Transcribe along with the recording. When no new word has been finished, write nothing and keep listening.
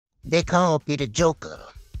They call me the Joker.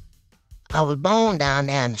 I was born down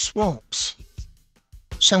there in the swamps,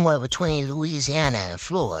 somewhere between Louisiana and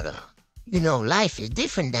Florida. You know, life is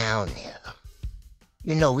different down there.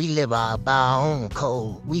 You know, we live by our own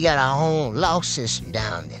code. We got our own law system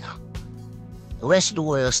down there. The rest of the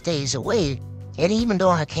world stays away, and even though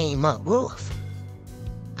I came up rough,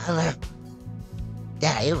 I learned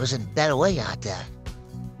that it was a better way out there.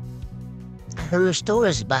 I heard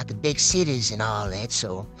stories about the big cities and all that,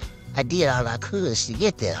 so I did all I could to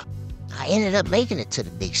get there. I ended up making it to the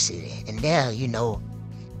big city, and there, you know,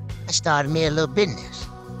 I started me a little business.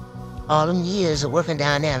 All them years of working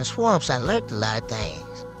down there in the swamps, I learned a lot of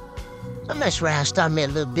things. So I messed around, started me a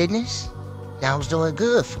little business, and I was doing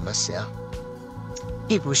good for myself.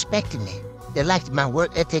 People respected me. They liked my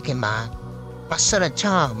work ethic and my southern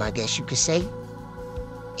charm, I guess you could say.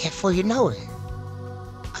 And before you know it,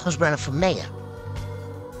 I was running for mayor.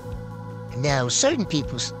 And there were certain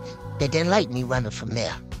people that didn't like me running for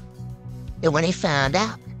mayor. And when they found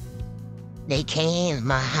out, they came to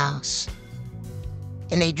my house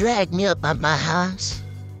and they dragged me up out my house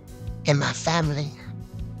and my family,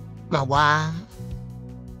 my wife,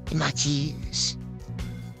 and my kids.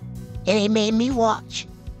 And they made me watch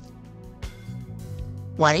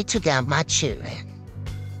while they took out my children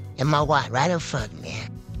and my wife right in front of me.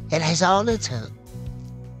 And that's all it took.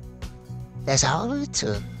 That's all it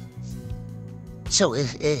took. So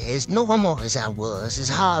as normal as I was, as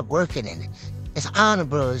hard-working and as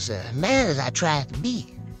honorable as a man as I tried to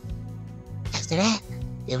be, after that,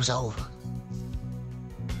 it was over.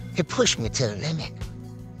 It pushed me to the limit.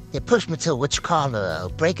 It pushed me to what you call a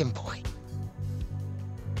breaking point.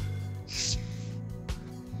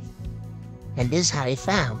 And this is how they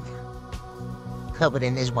found me. Covered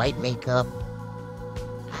in this white makeup,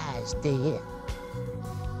 eyes dead.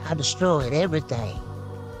 I destroyed everything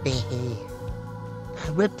they had. I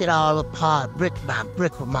ripped it all apart, brick by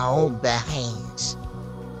brick, with my own bare hands.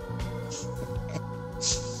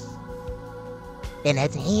 And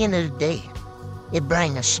at the end of the day, it brought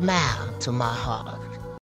a smile to my heart.